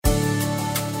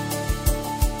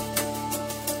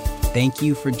Thank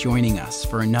you for joining us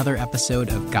for another episode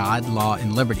of God, Law,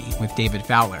 and Liberty with David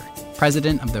Fowler,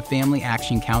 President of the Family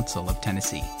Action Council of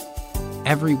Tennessee.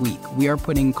 Every week, we are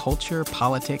putting culture,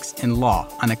 politics, and law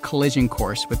on a collision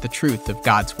course with the truth of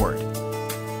God's Word.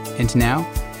 And now,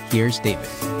 here's David.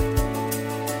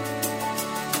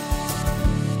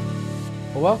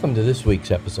 Well, welcome to this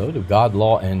week's episode of God,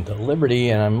 Law, and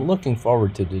Liberty, and I'm looking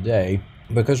forward to today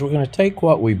because we're going to take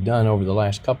what we've done over the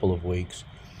last couple of weeks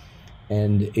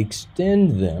and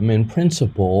extend them in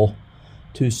principle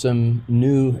to some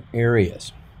new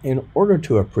areas in order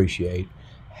to appreciate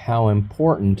how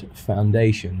important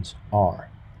foundations are.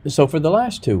 So for the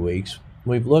last 2 weeks,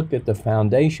 we've looked at the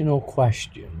foundational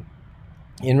question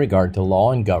in regard to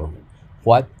law and government.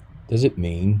 What does it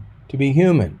mean to be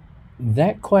human?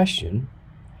 That question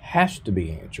has to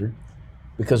be answered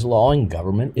because law and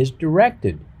government is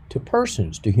directed to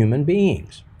persons, to human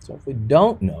beings. So if we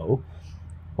don't know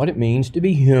what it means to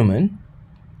be human,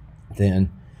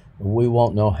 then we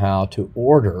won't know how to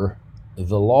order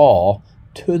the law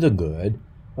to the good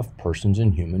of persons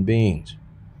and human beings.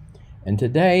 And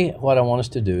today, what I want us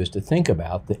to do is to think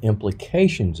about the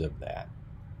implications of that.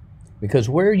 Because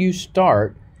where you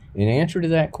start in answer to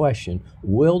that question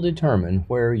will determine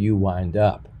where you wind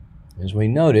up. As we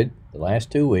noted the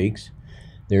last 2 weeks,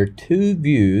 there are two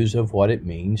views of what it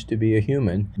means to be a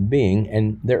human being,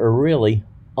 and there are really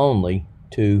only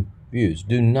two views.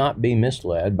 Do not be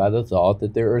misled by the thought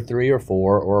that there are 3 or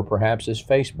 4, or perhaps as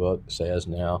Facebook says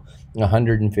now,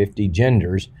 150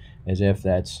 genders, as if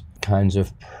that's kinds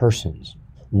of persons.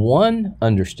 One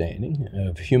understanding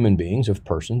of human beings, of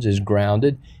persons, is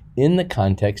grounded in the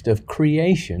context of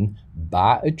creation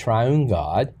by a triune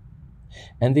God,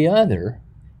 and the other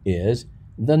is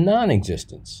the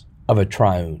non-existence of a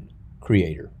triune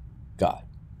creator God.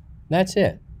 That's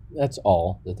it. That's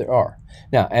all that there are.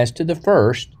 Now, as to the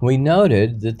first, we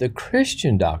noted that the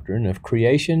Christian doctrine of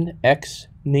creation ex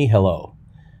nihilo,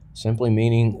 simply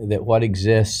meaning that what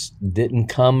exists didn't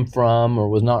come from or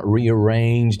was not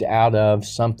rearranged out of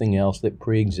something else that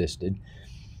pre-existed.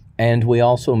 And we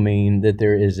also mean that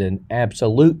there is an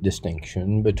absolute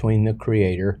distinction between the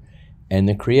Creator and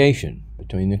the creation,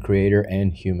 between the Creator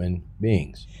and human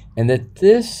beings. And that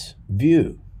this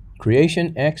view,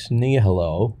 creation ex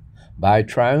nihilo, by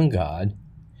triune God,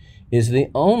 is the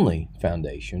only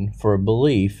foundation for a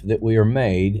belief that we are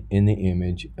made in the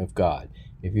image of God.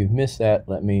 If you've missed that,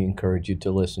 let me encourage you to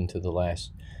listen to the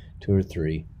last 2 or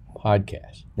 3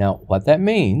 podcasts. Now, what that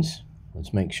means,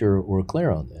 let's make sure we're clear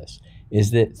on this,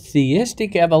 is that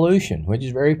theistic evolution, which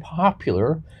is very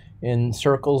popular in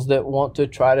circles that want to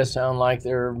try to sound like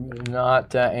they're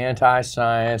not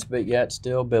anti-science, but yet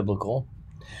still biblical,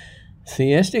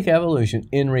 theistic evolution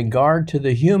in regard to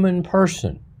the human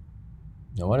person.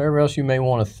 Now, whatever else you may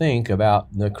want to think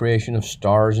about the creation of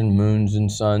stars and moons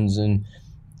and suns and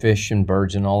fish and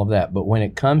birds and all of that, but when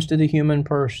it comes to the human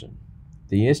person,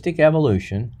 theistic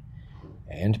evolution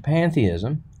and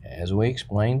pantheism, as we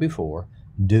explained before,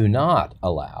 do not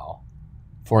allow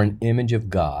for an image of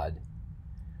God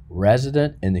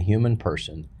resident in the human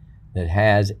person that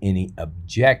has any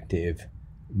objective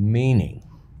meaning,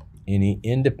 any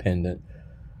independent,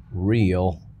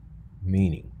 real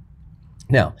meaning.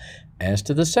 Now, as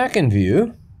to the second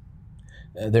view,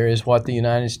 there is what the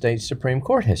United States Supreme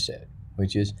Court has said,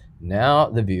 which is now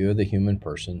the view of the human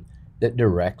person that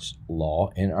directs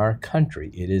law in our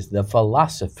country. It is the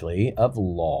philosophy of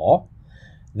law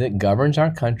that governs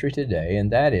our country today,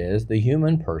 and that is the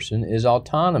human person is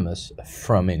autonomous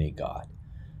from any God,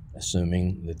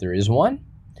 assuming that there is one,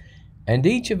 and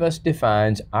each of us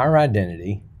defines our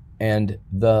identity, and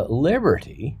the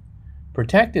liberty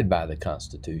protected by the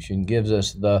Constitution gives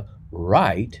us the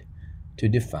right to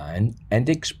define and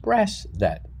express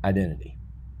that identity.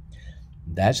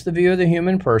 That's the view of the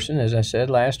human person, as I said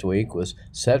last week, was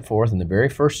set forth in the very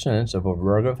first sentence of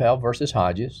Obergefell versus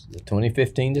Hodges, the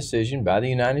 2015 decision by the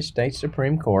United States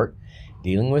Supreme Court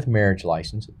dealing with marriage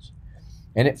licenses.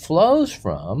 And it flows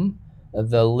from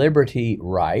the liberty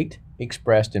right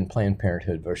expressed in Planned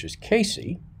Parenthood versus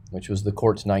Casey, which was the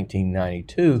court's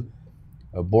 1992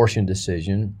 abortion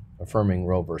decision affirming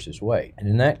Roe versus Wade. And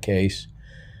in that case,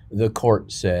 the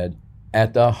court said,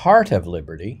 at the heart of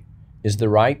liberty is the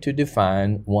right to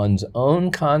define one's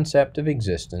own concept of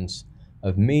existence,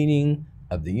 of meaning,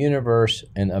 of the universe,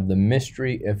 and of the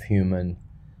mystery of human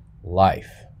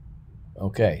life.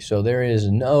 Okay, so there is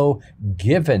no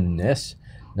givenness,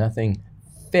 nothing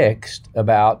fixed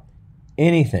about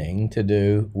anything to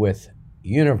do with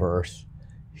universe,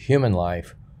 human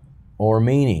life, or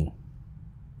meaning.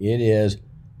 It is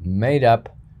made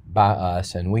up by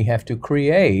us, and we have to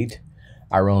create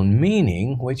our own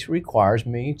meaning, which requires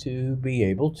me to be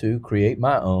able to create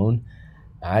my own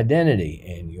identity.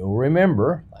 And you'll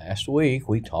remember last week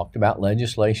we talked about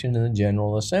legislation in the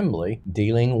General Assembly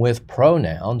dealing with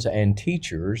pronouns and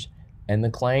teachers and the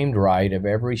claimed right of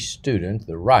every student,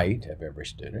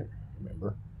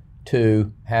 remember,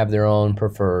 to have their own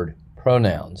preferred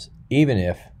pronouns, even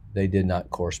if they did not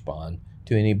correspond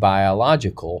to any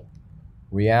biological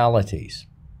realities.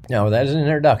 Now, with that as an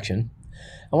introduction,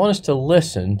 I want us to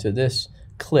listen to this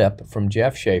clip from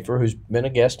Jeff Schaefer, who's been a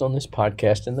guest on this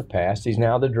podcast in the past. He's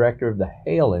now the director of the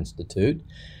Hale Institute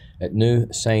at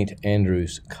New St.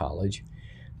 Andrews College.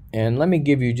 And let me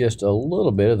give you just a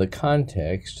little bit of the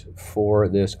context for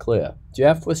this clip.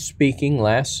 Jeff was speaking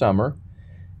last summer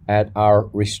at our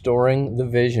Restoring the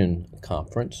Vision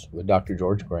conference with Dr.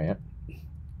 George Grant,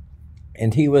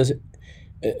 and he was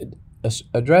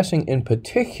addressing in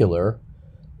particular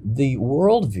the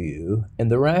worldview and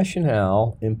the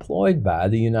rationale employed by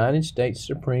the United States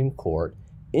Supreme Court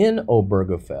in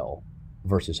Obergefell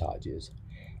versus Hodges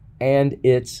and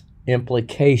its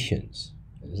implications.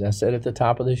 As I said at the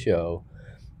top of the show,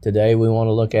 today we want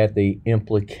to look at the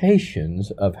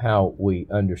implications of how we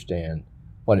understand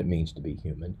what it means to be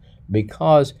human,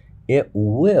 because it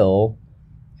will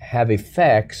have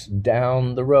effects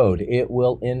down the road. It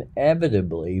will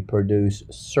inevitably produce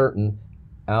certain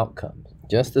outcomes.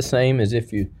 Just the same as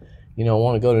if you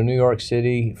want to go to New York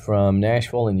City from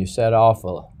Nashville and you set off,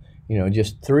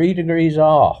 just 3 degrees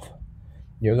off,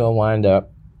 you're going to wind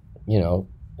up,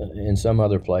 in some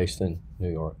other place than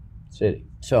New York City.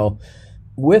 So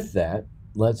with that,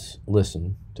 let's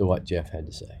listen to what Jeff had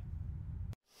to say.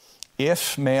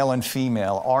 If male and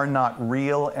female are not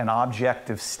real and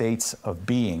objective states of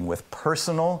being with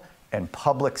personal and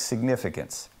public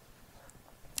significance,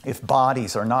 if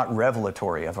bodies are not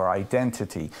revelatory of our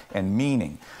identity and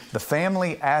meaning, the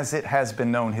family as it has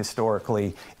been known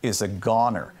historically is a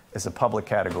goner as a public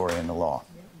category in the law.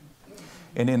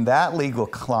 And in that legal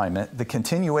climate, the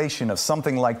continuation of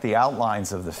something like the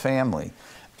outlines of the family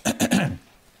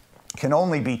can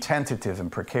only be tentative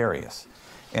and precarious.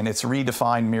 And it's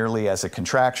redefined merely as a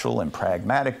contractual and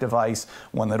pragmatic device,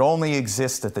 one that only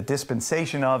exists at the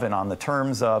dispensation of and on the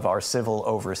terms of our civil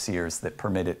overseers that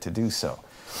permit it to do so,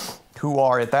 who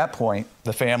are at that point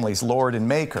the family's lord and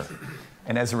maker,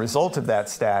 and as a result of that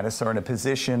status are in a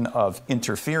position of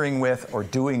interfering with or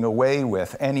doing away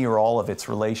with any or all of its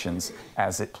relations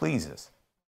as it pleases.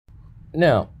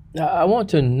 Now, I want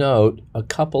to note a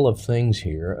couple of things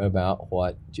here about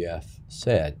what Jeff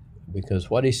said, because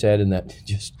what he said in that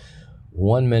just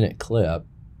 1-minute clip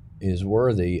is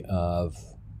worthy of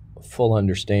full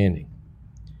understanding.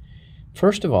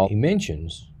 First of all, he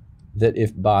mentions that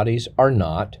if bodies are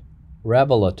not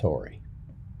revelatory.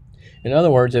 In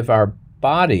other words, if our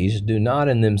bodies do not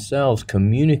in themselves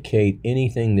communicate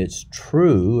anything that's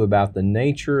true about the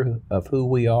nature of who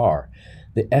we are,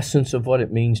 the essence of what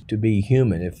it means to be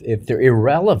human, if they're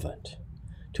irrelevant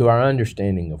to our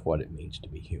understanding of what it means to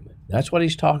be human. That's what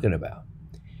he's talking about.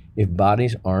 If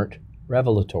bodies aren't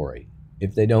revelatory,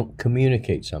 if they don't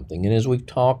communicate something. And as we've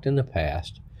talked in the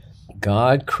past,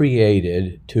 God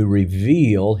created to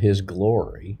reveal His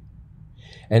glory.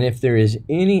 And if there is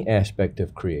any aspect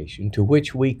of creation to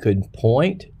which we could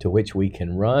point, to which we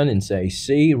can run and say,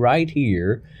 see, right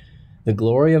here, the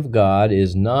glory of God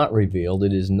is not revealed,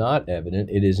 it is not evident,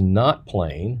 it is not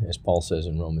plain, as Paul says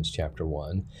in Romans chapter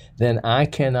 1, then I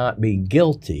cannot be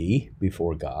guilty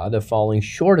before God of falling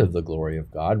short of the glory of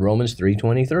God, Romans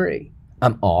 3:23.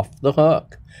 I'm off the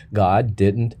hook. God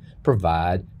didn't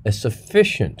provide a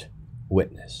sufficient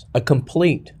witness, a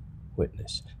complete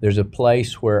witness. There's a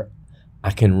place where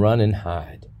I can run and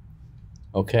hide.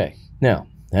 Okay, now,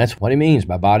 that's what he means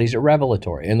by bodies are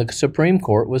revelatory. And the Supreme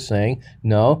Court was saying,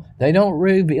 no, they don't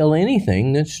reveal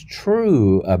anything that's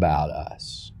true about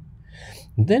us.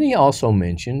 Then he also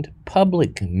mentioned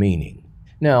public meaning.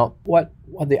 Now, what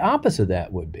the opposite of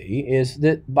that would be is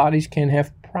that bodies can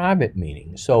have private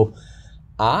meaning. So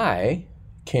I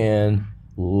can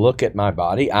look at my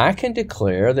body. I can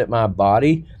declare that my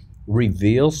body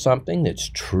reveals something that's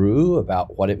true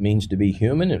about what it means to be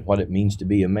human and what it means to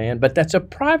be a man. But that's a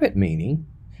private meaning.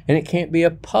 And it can't be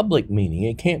a public meaning.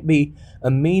 It can't be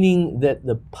a meaning that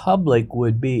the public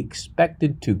would be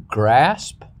expected to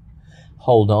grasp,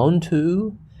 hold on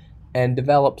to, and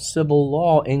develop civil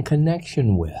law in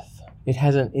connection with. It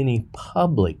hasn't any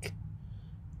public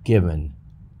given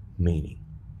meaning.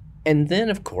 And then,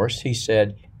 of course, he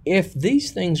said, if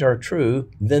these things are true,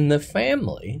 then the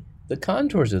family, the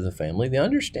contours of the family, the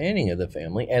understanding of the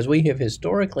family, as we have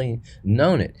historically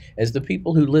known it, as the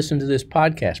people who listen to this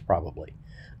podcast probably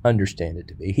understand it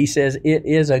to be. He says it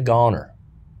is a goner.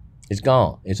 It's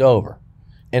gone. It's over.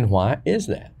 And why is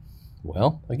that?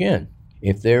 Well, again,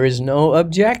 if there is no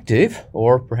objective,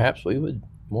 or perhaps we would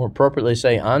more appropriately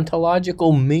say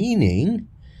ontological meaning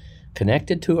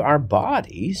connected to our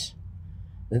bodies,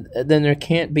 then there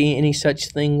can't be any such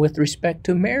thing with respect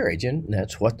to marriage. And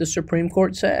that's what the Supreme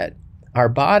Court said. Our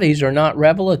bodies are not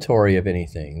revelatory of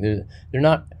anything. They're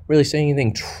not really saying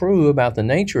anything true about the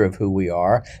nature of who we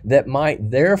are that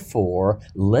might therefore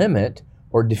limit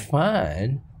or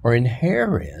define or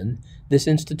inherit this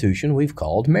institution we've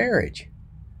called marriage.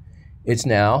 It's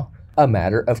now a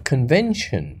matter of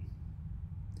convention.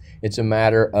 It's a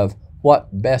matter of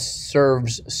what best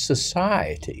serves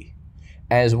society,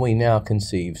 as we now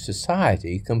conceive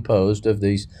society composed of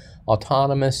these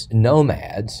autonomous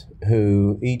nomads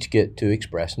who each get to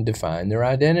express and define their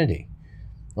identity.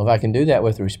 Well, if I can do that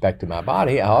with respect to my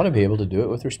body, I ought to be able to do it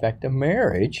with respect to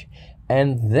marriage.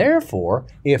 And therefore,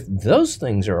 if those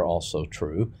things are also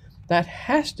true, that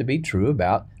has to be true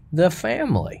about the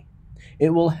family.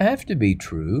 It will have to be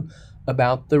true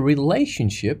about the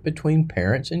relationship between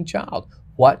parents and child.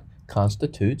 What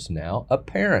constitutes now a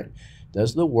parent?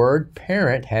 Does the word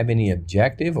parent have any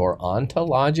objective or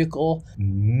ontological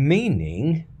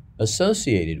meaning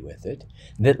associated with it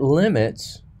that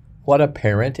limits what a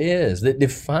parent is, that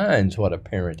defines what a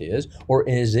parent is? Or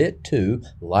is it too,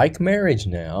 like marriage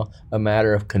now, a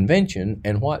matter of convention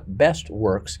and what best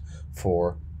works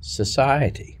for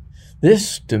society?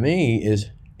 This, to me, is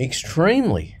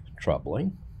extremely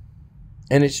troubling.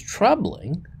 And it's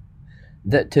troubling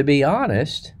that, to be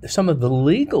honest, some of the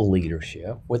legal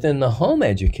leadership within the home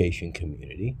education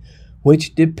community,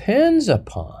 which depends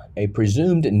upon a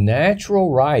presumed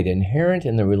natural right inherent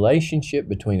in the relationship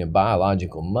between a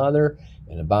biological mother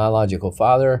and a biological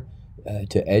father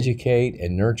to educate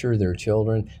and nurture their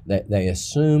children, that they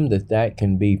assume that that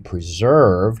can be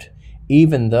preserved,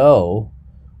 even though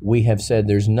we have said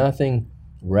there's nothing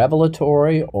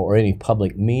revelatory or any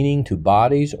public meaning to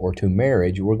bodies or to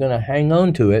marriage. We're going to hang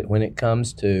on to it when it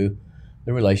comes to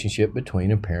the relationship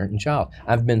between a parent and child.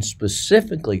 I've been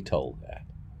specifically told that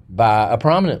by a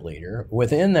prominent leader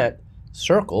within that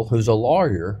circle who's a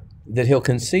lawyer, that he'll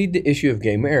concede the issue of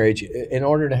gay marriage in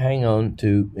order to hang on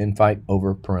to and fight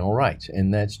over parental rights.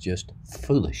 And that's just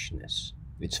foolishness.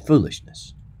 It's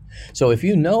foolishness. So if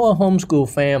you know a homeschool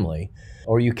family,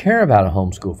 or you care about a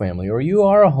homeschool family, or you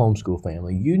are a homeschool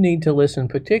family, you need to listen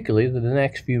particularly to the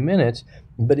next few minutes.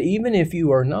 But even if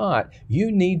you are not,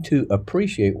 you need to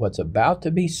appreciate what's about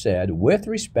to be said with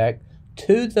respect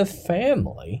to the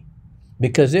family,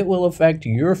 because it will affect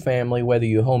your family whether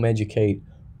you home educate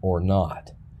or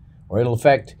not. Or it'll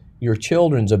affect your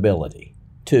children's ability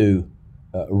to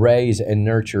raise and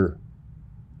nurture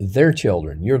their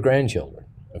children, your grandchildren,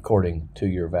 according to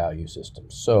your value system.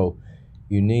 So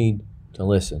you need to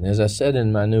listen. As I said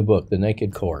in my new book, The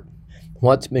Naked Court,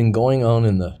 what's been going on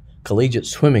in the collegiate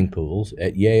swimming pools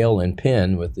at Yale and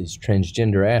Penn with these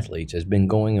transgender athletes has been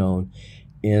going on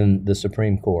in the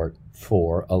Supreme Court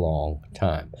for a long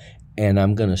time. And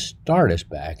I'm going to start us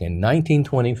back in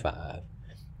 1925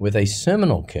 with a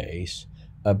seminal case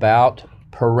about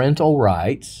parental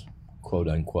rights, quote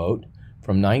unquote,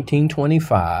 from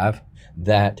 1925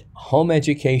 that home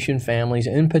education families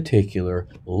in particular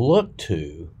look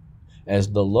to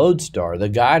as the lodestar, the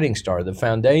guiding star, the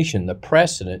foundation, the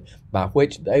precedent by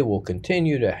which they will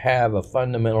continue to have a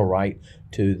fundamental right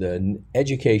to the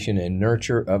education and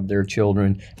nurture of their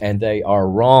children, and they are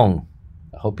wrong.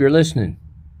 I hope you're listening.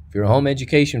 If you're a home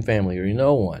education family or you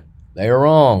know one, they are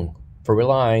wrong for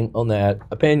relying on that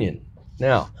opinion.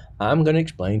 Now, I'm going to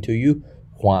explain to you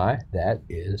why that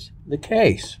is the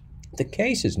case. The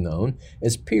case is known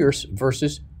as Pierce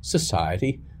versus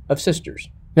Society of Sisters.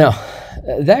 Now,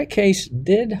 that case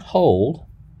did hold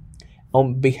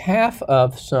on behalf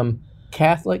of some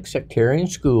Catholic sectarian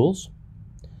schools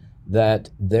that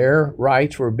their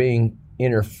rights were being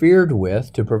interfered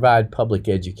with to provide public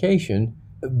education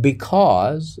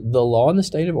because the law in the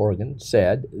state of Oregon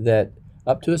said that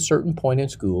up to a certain point in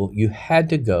school, you had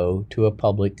to go to a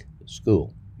public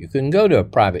school. You couldn't go to a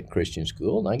private Christian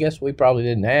school. And I guess we probably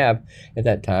didn't have at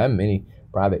that time many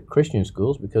private Christian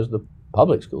schools because the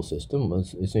public school system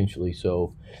was essentially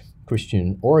so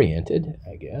Christian-oriented,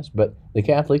 I guess. But the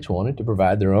Catholics wanted to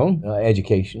provide their own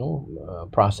educational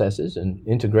processes and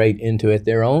integrate into it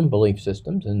their own belief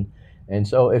systems. And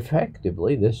so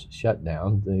effectively this shut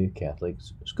down the Catholic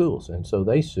schools. And so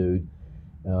they sued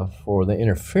for the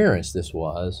interference this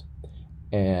was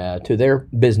to their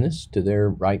business, to their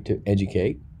right to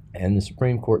educate. And the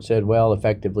Supreme Court said, well,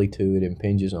 effectively, too, it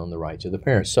impinges on the rights of the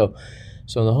parents. So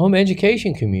the home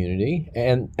education community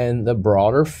and the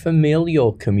broader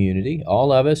familial community,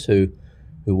 all of us who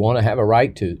who want to have a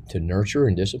right to nurture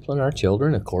and discipline our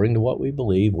children according to what we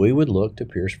believe, we would look to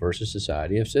Pierce versus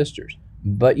Society of Sisters.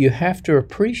 But you have to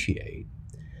appreciate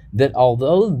that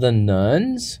although the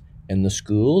nuns and the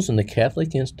schools and the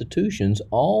Catholic institutions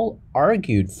all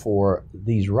argued for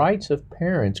these rights of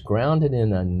parents grounded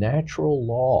in a natural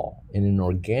law, in an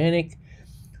organic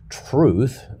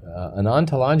truth, an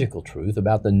ontological truth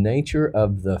about the nature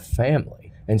of the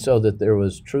family, and so that there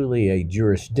was truly a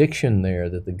jurisdiction there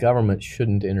that the government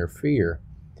shouldn't interfere,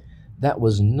 that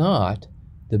was not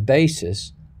the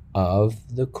basis of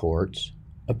the court's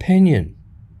opinion.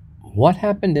 What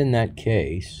happened in that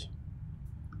case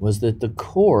was that the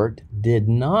court did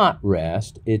not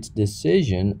rest its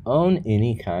decision on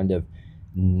any kind of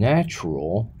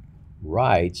natural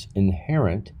rights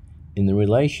inherent in the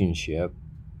relationship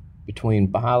between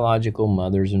biological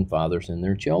mothers and fathers and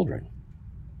their children.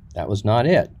 That was not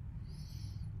it.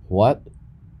 What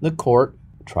the court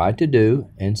tried to do,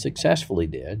 and successfully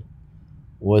did,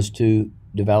 was to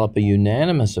develop a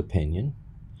unanimous opinion,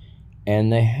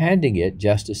 and they had to get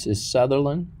Justices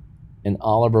Sutherland and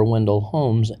Oliver Wendell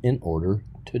Holmes in order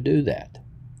to do that.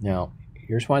 Now,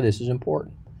 here's why this is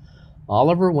important.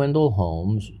 Oliver Wendell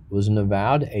Holmes was an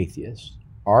avowed atheist,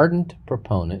 ardent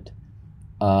proponent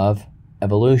of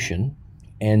evolution,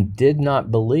 and did not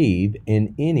believe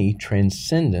in any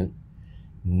transcendent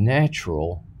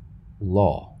natural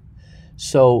law.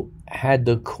 So, had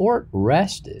the court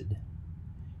rested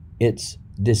its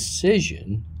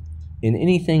decision in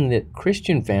anything that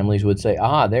Christian families would say,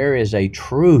 there is a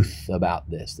truth about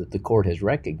this that the court has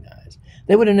recognized,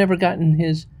 they would have never gotten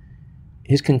his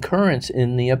concurrence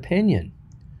in the opinion.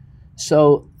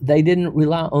 So they didn't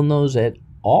rely on those at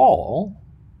all,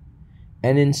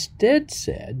 and instead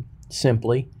said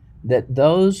simply that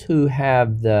those who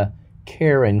have the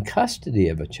care and custody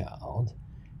of a child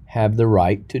have the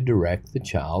right to direct the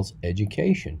child's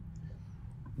education.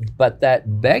 But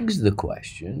that begs the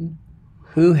question,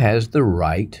 who has the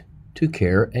right to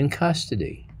care and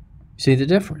custody? See the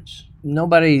difference?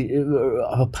 Nobody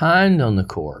opined on the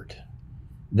court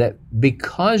that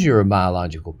because you're a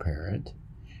biological parent,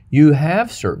 you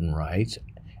have certain rights,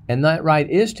 and that right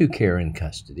is to care and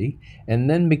custody. And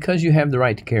then because you have the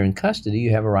right to care and custody,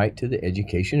 you have a right to the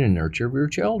education and nurture of your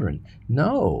children.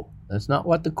 No, that's not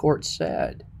what the court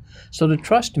said. So to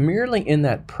trust merely in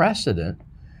that precedent,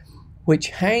 which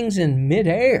hangs in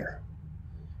midair,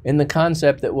 in the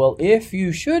concept that, well, if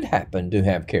you should happen to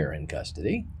have care and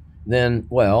custody, then,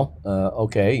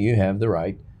 okay, you have the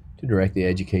right to direct the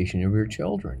education of your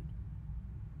children.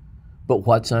 But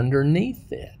what's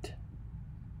underneath it?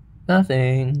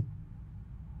 Nothing.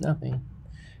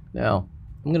 Now,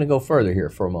 I'm going to go further here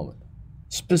for a moment.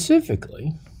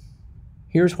 Specifically,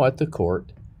 here's what the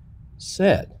court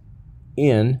said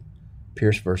in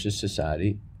Pierce versus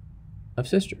Society of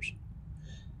Sisters.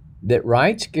 That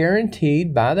rights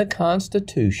guaranteed by the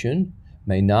Constitution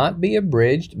may not be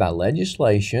abridged by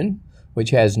legislation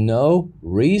which has no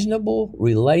reasonable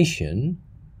relation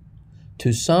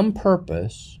to some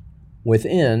purpose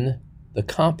within the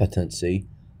competency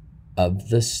of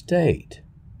the state.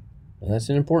 And that's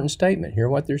an important statement. Hear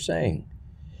what they're saying,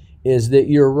 is that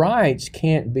your rights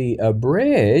can't be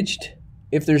abridged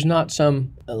if there's not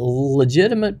some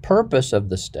legitimate purpose of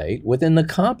the state within the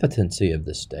competency of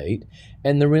the state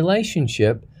and the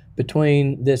relationship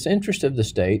between this interest of the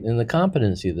state and the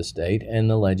competency of the state and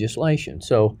the legislation.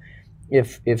 So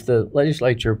if the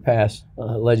legislature passed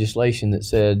legislation that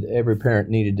said every parent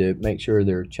needed to make sure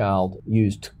their child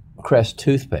used Crest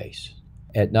toothpaste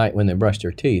at night when they brushed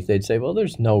their teeth, they'd say, well,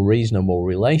 there's no reasonable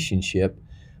relationship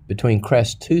between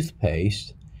Crest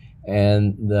toothpaste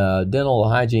and the dental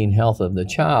hygiene health of the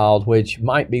child, which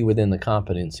might be within the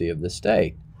competency of the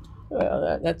state.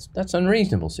 Well, that's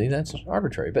unreasonable. See, that's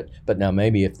arbitrary. But now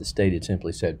maybe if the state had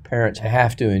simply said parents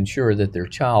have to ensure that their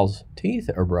child's teeth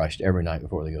are brushed every night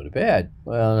before they go to bed,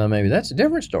 well, now maybe that's a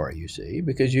different story, you see,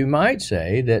 because you might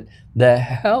say that the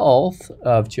health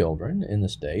of children in the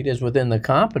state is within the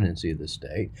competency of the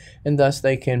state, and thus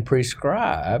they can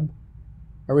prescribe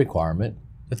a requirement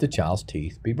that the child's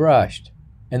teeth be brushed.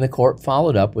 And the court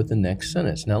followed up with the next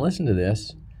sentence. Now listen to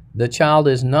this. The child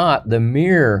is not the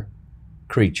mere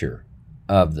creature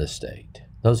of the state.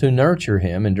 Those who nurture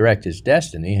him and direct his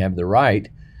destiny have the right,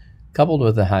 coupled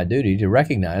with the high duty, to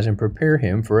recognize and prepare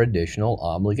him for additional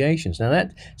obligations. Now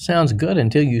that sounds good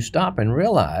until you stop and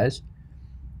realize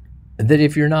that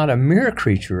if you're not a mere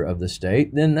creature of the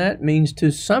state, then that means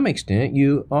to some extent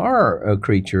you are a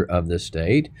creature of the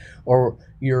state, or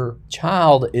your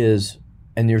child is,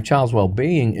 and your child's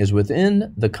well-being is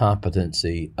within the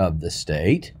competency of the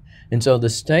state. And so the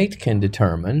state can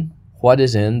determine what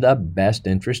is in the best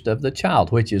interest of the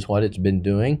child, which is what it's been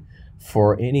doing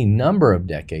for any number of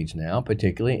decades now,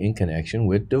 particularly in connection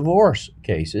with divorce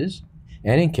cases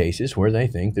and in cases where they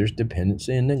think there's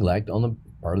dependency and neglect on the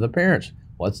part of the parents.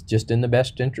 What's just in the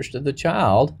best interest of the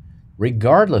child,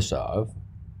 regardless of,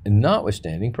 and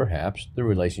notwithstanding perhaps, the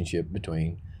relationship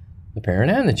between the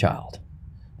parent and the child.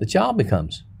 The child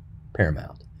becomes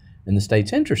paramount, and the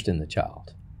state's interest in the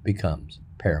child becomes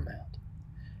paramount.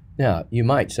 Now, you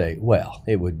might say, well,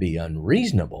 it would be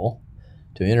unreasonable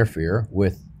to interfere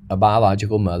with a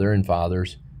biological mother and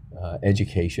father's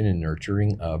education and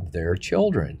nurturing of their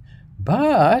children.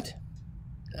 But,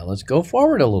 now let's go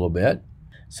forward a little bit.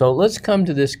 So let's come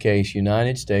to this case,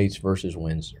 United States versus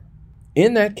Windsor.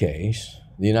 In that case,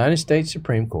 the United States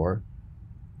Supreme Court,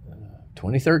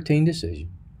 2013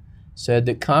 decision, said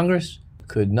that Congress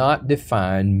could not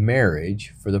define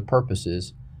marriage for the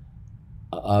purposes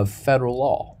of federal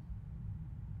law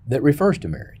that refers to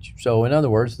marriage. So in other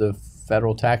words, the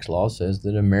federal tax law says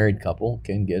that a married couple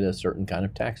can get a certain kind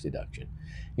of tax deduction.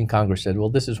 And Congress said, well,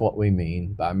 this is what we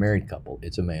mean by a married couple.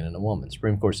 It's a man and a woman. The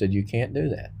Supreme Court said you can't do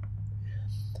that.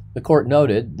 The court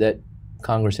noted that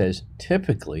Congress has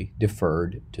typically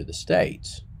deferred to the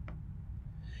states,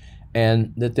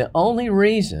 and that the only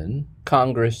reason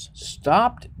Congress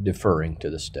stopped deferring to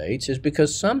the states is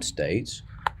because some states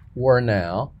were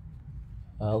now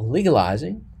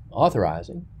authorizing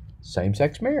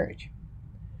same-sex marriage.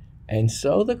 And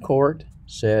so the court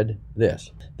said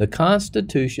this: the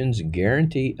Constitution's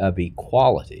guarantee of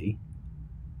equality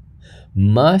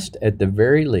must at the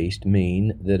very least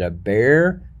mean that a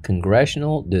bare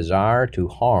congressional desire to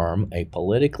harm a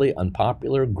politically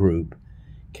unpopular group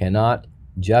cannot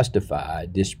justify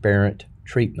disparate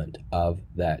treatment of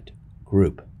that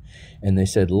group. And they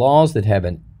said laws that have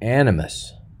an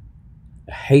animus,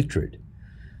 a hatred,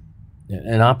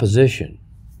 an opposition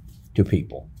to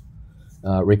people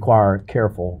require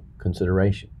careful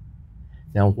consideration.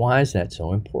 Now, why is that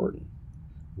so important?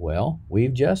 Well,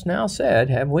 we've just now said,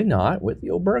 have we not, with the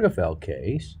Obergefell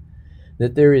case,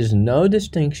 that there is no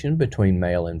distinction between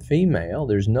male and female.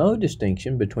 There's no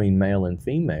distinction between male and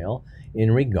female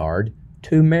in regard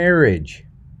to marriage.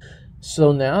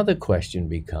 So now the question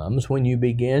becomes, when you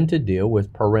begin to deal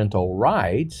with parental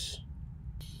rights,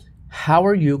 how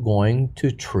are you going to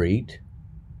treat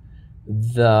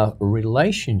the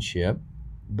relationship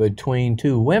between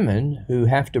two women who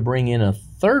have to bring in a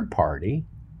third party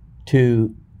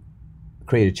to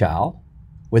create a child,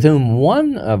 with whom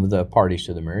one of the parties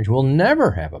to the marriage will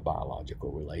never have a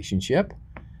biological relationship,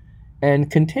 and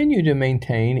continue to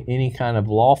maintain any kind of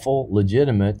lawful,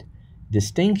 legitimate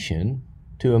distinction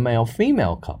to a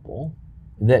male-female couple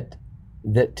that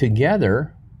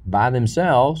together, by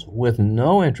themselves, with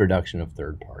no introduction of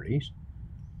third parties,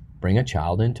 bring a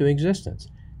child into existence?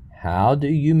 How do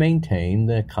you maintain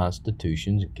the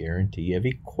Constitution's guarantee of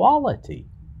equality?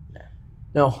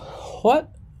 Now,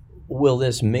 what will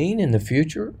this mean in the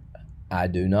future? I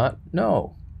do not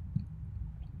know.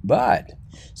 But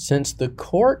since the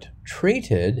court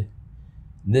treated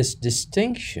this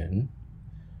distinction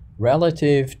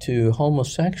relative to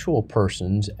homosexual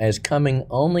persons as coming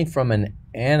only from an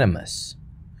animus,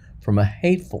 from a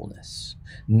hatefulness,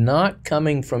 not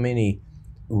coming from any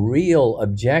real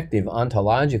objective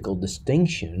ontological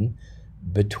distinction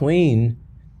between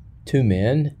two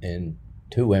men and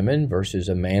two women versus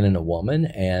a man and a woman,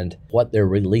 and what their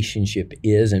relationship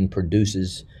is and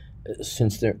produces,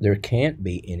 since there can't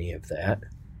be any of that,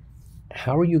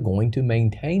 how are you going to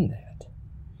maintain that?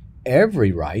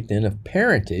 Every right then of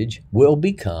parentage will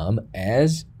become,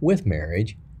 as with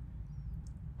marriage,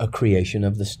 a creation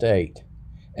of the state.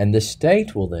 And the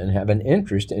state will then have an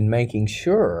interest in making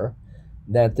sure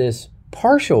that this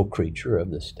partial creature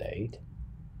of the state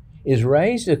is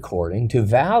raised according to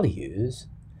values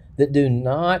that do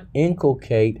not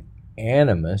inculcate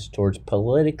animus towards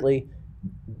politically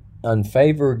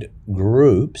unfavored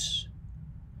groups.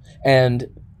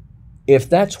 And if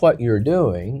that's what you're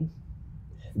doing,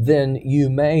 then you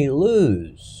may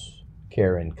lose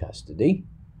care and custody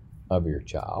of your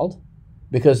child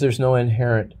because there's no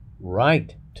inherent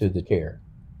right to the care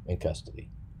and custody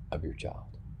of your child.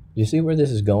 Do you see where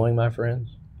this is going, my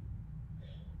friends?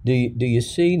 Do you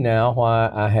see now why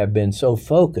I have been so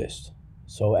focused,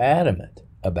 so adamant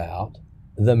about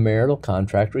the Marital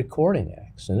Contract Recording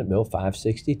Act, Senate Bill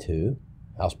 562,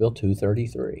 House Bill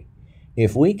 233?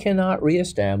 If we cannot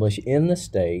reestablish in the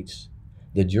states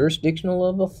the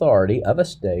jurisdictional authority of a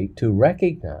state to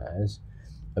recognize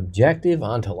objective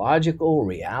ontological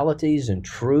realities and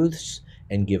truths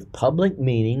and give public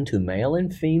meaning to male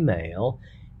and female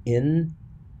in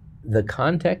the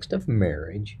context of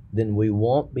marriage, then we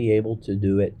won't be able to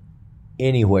do it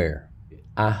anywhere.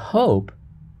 I hope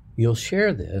you'll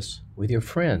share this with your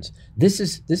friends. This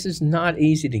is not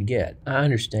easy to get. I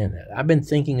understand that. I've been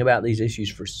thinking about these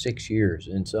issues for 6 years,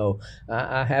 and so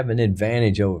I have an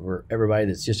advantage over everybody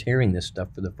that's just hearing this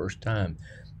stuff for the first time.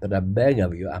 But I beg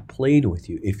of you, I plead with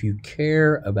you, if you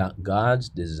care about God's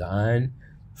design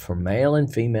for male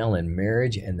and female in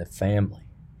marriage and the family,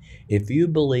 if you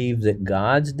believe that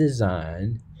God's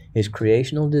design, His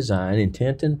creational design,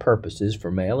 intent, and purposes for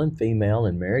male and female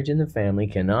in marriage and the family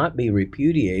cannot be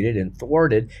repudiated and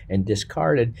thwarted and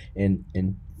discarded and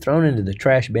thrown into the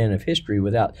trash bin of history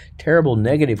without terrible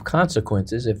negative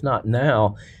consequences, if not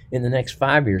now, in the next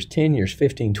 5 years, 10 years,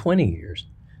 15, 20 years,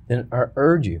 then I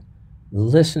urge you,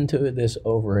 listen to this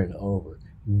over and over.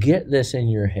 Get this in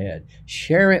your head.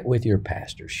 Share it with your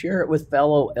pastor. Share it with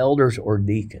fellow elders or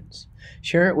deacons.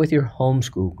 Share it with your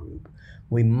homeschool group.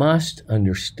 We must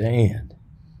understand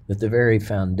that the very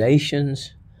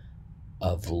foundations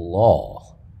of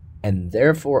law and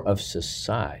therefore of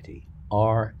society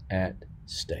are at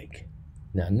stake.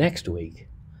 Now, next week,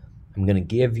 I'm going to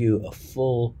give you a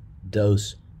full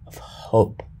dose of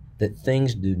hope that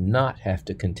things do not have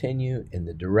to continue in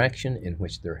the direction in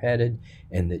which they're headed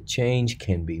and that change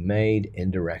can be made in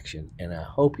direction. And I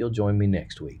hope you'll join me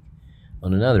next week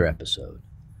on another episode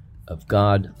of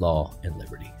God, Law, and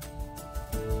Liberty.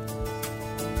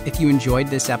 If you enjoyed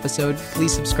this episode,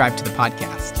 please subscribe to the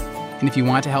podcast. And if you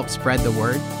want to help spread the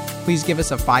word, please give us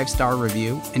a 5-star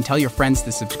review and tell your friends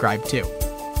to subscribe too.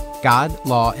 God,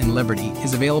 Law, and Liberty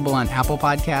is available on Apple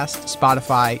Podcasts,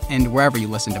 Spotify, and wherever you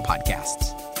listen to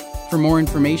podcasts. For more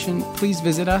information, please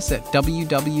visit us at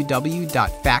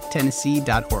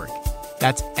www.facttennessee.org.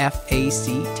 That's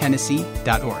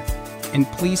factennessee.org. And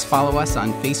please follow us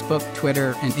on Facebook,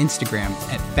 Twitter, and Instagram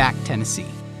at Fact Tennessee.